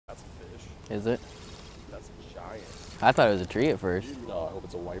Is it? That's giant. I thought it was a tree at first. No, I hope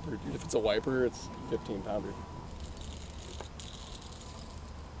it's a wiper. Dude, if it's a wiper, it's 15-pounder.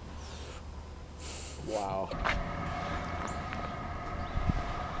 Wow.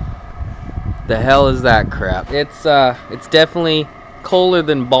 The hell is that crap? It's definitely colder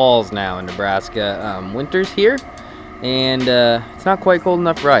than balls now in Nebraska. Winter's here, and it's not quite cold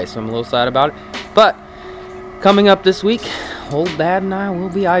enough for ice, so I'm a little sad about it. But coming up this week, old Dad and I will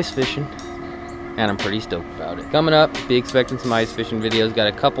be ice fishing, and I'm pretty stoked about it. Coming up, be expecting some ice fishing videos. Got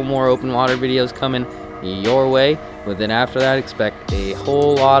a couple more open water videos coming your way, but then after that, expect a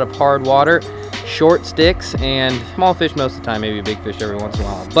whole lot of hard water, short sticks, and small fish most of the time, maybe a big fish every once in a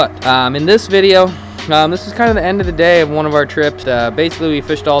while. But in this video, this is kind of the end of the day of one of our trips. Basically, we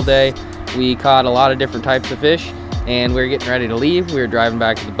fished all day. We caught a lot of different types of fish, and we were getting ready to leave. We were driving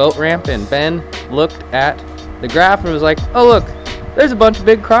back to the boat ramp, and Ben looked at the graph and was like, oh look, there's a bunch of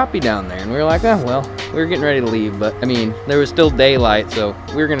big crappie down there. And we were like, oh well, we were getting ready to leave, but I mean, there was still daylight, so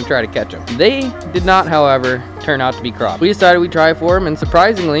we were gonna try to catch them. They did not, however, turn out to be crappie. We decided we'd try for them, and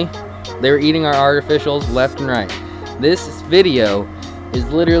surprisingly, they were eating our artificials left and right. This video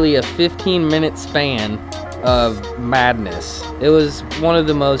is literally a 15-minute span of madness. It was one of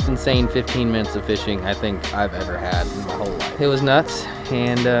the most insane 15 minutes of fishing I think I've ever had in my whole life. It was nuts,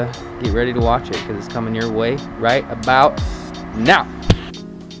 and get ready to watch it because it's coming your way right about now.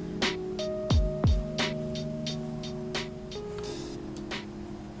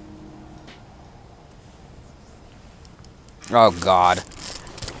 Oh God.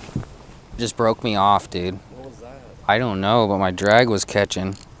 Just broke me off, dude. What was that? I don't know, but my drag was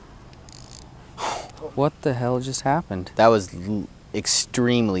catching. What the hell just happened? That was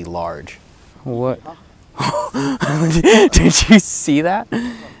extremely large. What? Did you see that?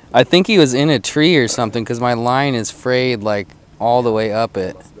 I think he was in a tree or something because my line is frayed like all the way up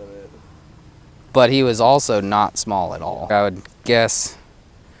it. But he was also not small at all. I would guess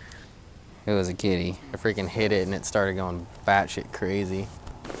it was a kitty. I freaking hit it and it started going batshit crazy.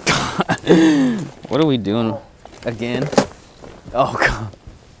 What are we doing again? Oh God.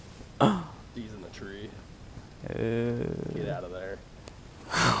 He's in the tree. Get out of there.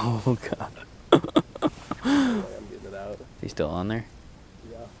 Oh God. I'm getting it out. Is he still on there?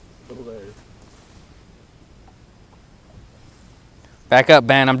 Yeah, still there. Back up,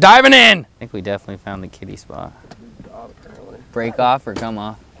 Ben. I'm diving in. I think we definitely found the kitty spot. God, apparently. Break off or come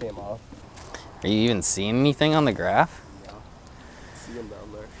off? Came off. Are you even seeing anything on the graph? Yeah. See him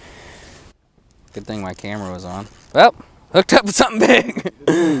down there. Good thing my camera was on. Well, hooked up with something big.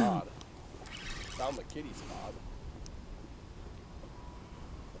 God. Found the kitty spot.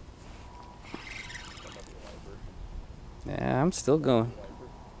 Yeah, I'm still going.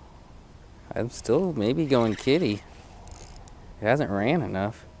 I'm still maybe going kitty. It hasn't ran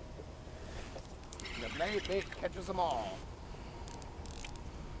enough. The main bait catches them all.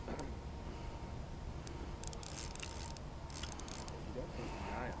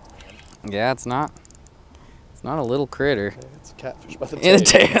 Yeah, it's not a little critter. It's a catfish by the tail. In the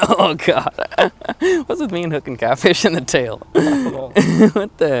tail. Oh God. What's with me and hooking catfish in the tail? I don't know.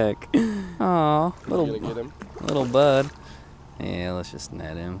 What the heck? Oh, You gonna get him? little bud. Yeah, let's just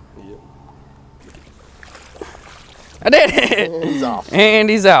net him. Yep. I did it! And he's off. And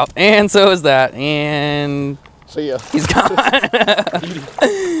he's out. And so is that. And See ya. he's gone.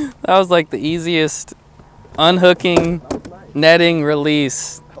 That was like the easiest unhooking, netting,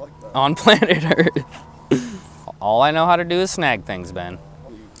 release on planet Earth. All I know how to do is snag things, Ben.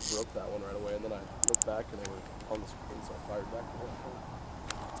 You broke that one right away, and then I looked back and they were on the screen, so I fired back.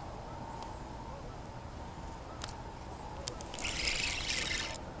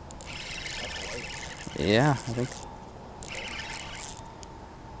 Yeah, I think.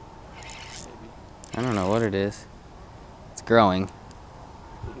 I don't know what it is. It's growing.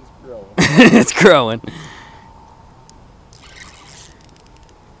 It's growing. It's growing.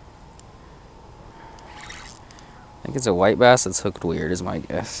 I think it's a white bass that's hooked weird is my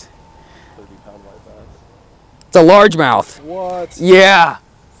guess. 30-pound white bass. It's a largemouth. What? Yeah.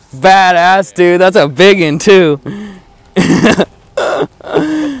 Badass, dude. That's a big one too.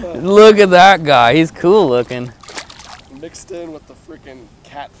 Look at that guy. He's cool looking. Mixed in with the freaking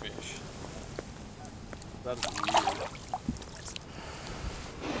catfish. That is weird.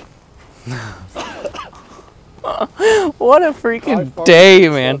 What a freaking day,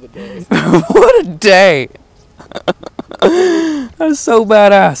 man. What a day. That was so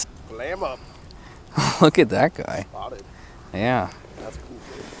badass. Lamb up. Look at that guy. Spotted. Yeah. That's cool,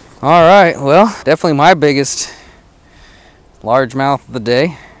 dude. All right. Well, definitely my biggest largemouth of the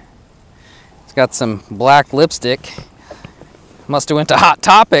day. It's got some black lipstick. Must have went to Hot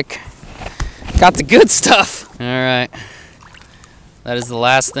Topic. Got the good stuff. All right. That is the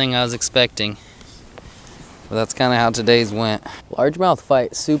last thing I was expecting. But that's kind of how today's went. Largemouth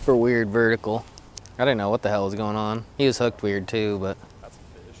fight, super weird vertical. I didn't know what the hell was going on. He was hooked weird too, but. That's a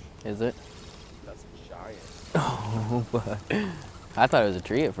fish. Is it? That's a giant. Oh, but I thought it was a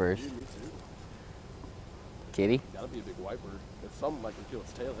tree at first. Dude, me too. Kitty? Gotta be a big wiper. It's something I can feel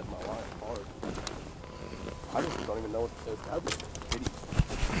its tail hitting my line hard. I just don't even know what it's gotta be. Kitty.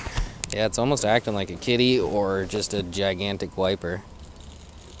 Yeah, it's almost acting like a kitty or just a gigantic wiper.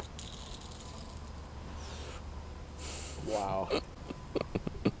 Wow.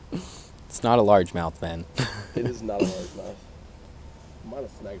 It's not a largemouth, then. It is not a largemouth. I might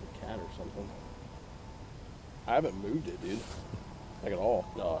have snagged a cat or something. I haven't moved it, dude. Like at all.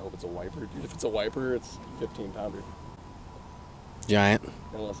 No, I hope it's a wiper, dude. If it's a wiper, it's 15-pounder. Giant.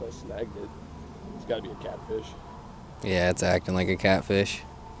 Unless I snagged it. It's gotta be a catfish. Yeah, it's acting like a catfish.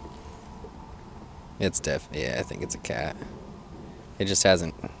 It's yeah, I think it's a cat. It just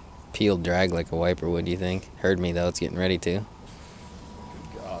hasn't peeled drag like a wiper would, you think? Heard me though, it's getting ready to. Good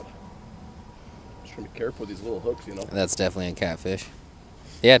God. Just trying to be careful with these little hooks, you know? That's definitely a catfish.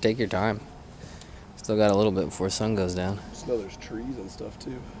 Yeah, take your time. Still got a little bit before sun goes down. Just know there's trees and stuff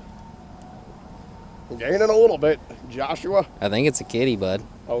too. I'm gaining a little bit, Joshua. I think it's a kitty, bud.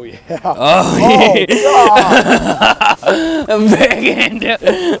 Oh yeah. Oh, God. Big end.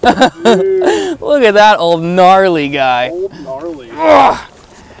 Look at that old gnarly guy. Old gnarly.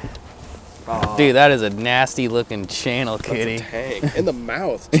 Dude, that is a nasty looking channel kitty. That's a tank. In the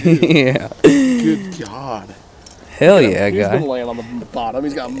mouth, too. Yeah. Good God. Hell yeah, He's guy. been laying on the bottom.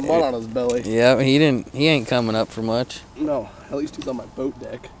 He's got mud on his belly. Yeah, he ain't coming up for much. No, at least he's on my boat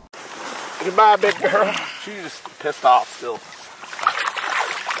deck. Goodbye, big girl. She's just pissed off still.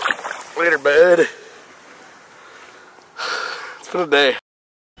 Later, bud. It's been a day.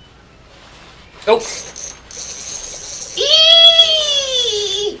 Oh.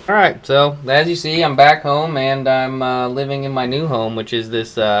 Alright, so as you see, I'm back home and I'm living in my new home, which is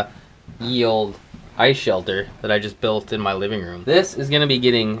this ye old ice shelter that I just built in my living room. This is going to be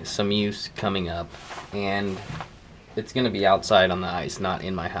getting some use coming up, and it's going to be outside on the ice, not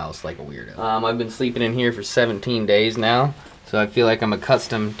in my house like a weirdo. I've been sleeping in here for 17 days now, so I feel like I'm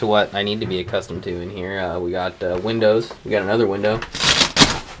accustomed to what I need to be accustomed to in here. We got windows. We got another window.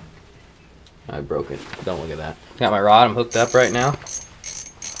 I broke it. Don't look at that. Got my rod. I'm hooked up right now.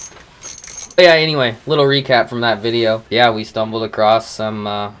 But yeah, anyway, little recap from that video. Yeah, we stumbled across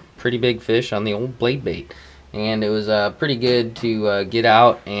some pretty big fish on the old blade bait. And it was pretty good to get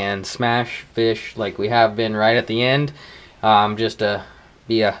out and smash fish like we have been right at the end. Just to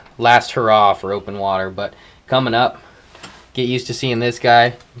be a last hurrah for open water. But coming up, get used to seeing this guy.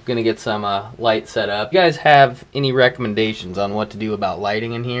 I'm going to get some light set up. If you guys have any recommendations on what to do about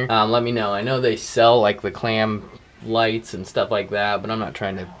lighting in here, let me know. I know they sell like the clam lights and stuff like that, but I'm not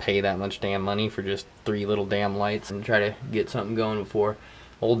trying to pay that much damn money for just 3 little damn lights and try to get something going before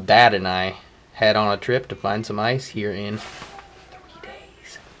old dad and I head on a trip to find some ice here in 3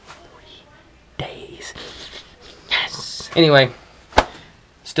 days. 3 days. Yes. Anyway,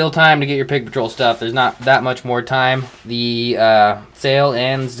 still time to get your Pig Patrol stuff. There's not that much more time. The sale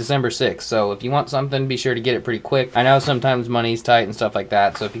ends December 6th, so if you want something, be sure to get it pretty quick. I know sometimes money's tight and stuff like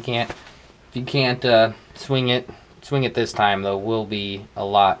that, so if you can't swing it this time, though, will be a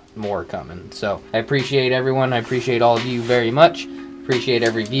lot more coming. So I appreciate everyone. I appreciate all of you very much. Appreciate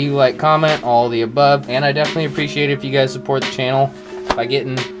every view, like, comment, all the above, and I definitely appreciate if you guys support the channel by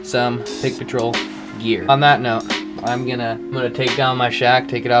getting some Pig Patrol gear. On that note, I'm gonna take down my shack,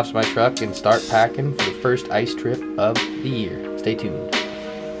 take it off to my truck, and start packing for the first ice trip of the year. Stay tuned.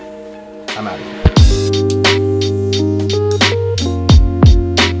 I'm out of here.